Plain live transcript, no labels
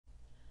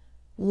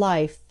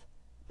Life,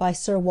 by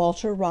Sir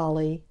Walter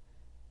Raleigh.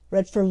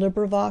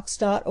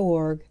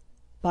 LibriVox.org.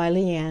 By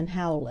Leanne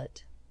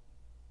Howlett.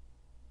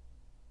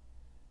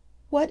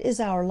 What is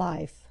our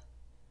life?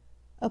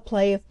 A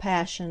play of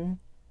passion,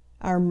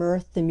 our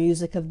mirth the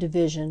music of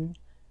division,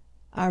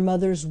 our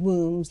mothers'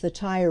 wombs the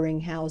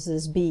tiring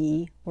houses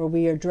be where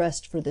we are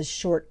dressed for this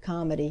short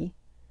comedy.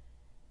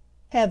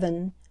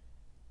 Heaven,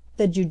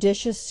 the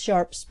judicious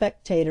sharp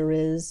spectator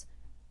is,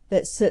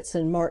 that sits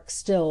and marks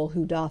still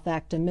who doth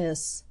act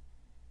amiss.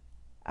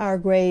 Our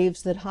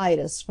graves that hide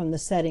us from the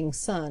setting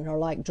sun are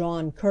like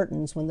drawn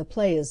curtains when the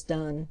play is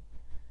done.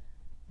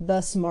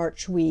 Thus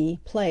march we,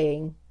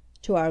 playing,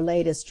 to our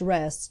latest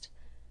rest,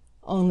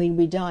 only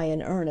we die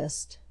in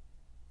earnest.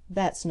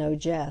 That's no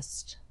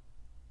jest.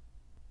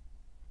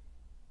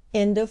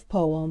 End of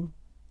poem.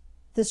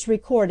 This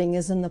recording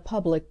is in the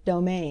public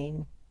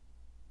domain.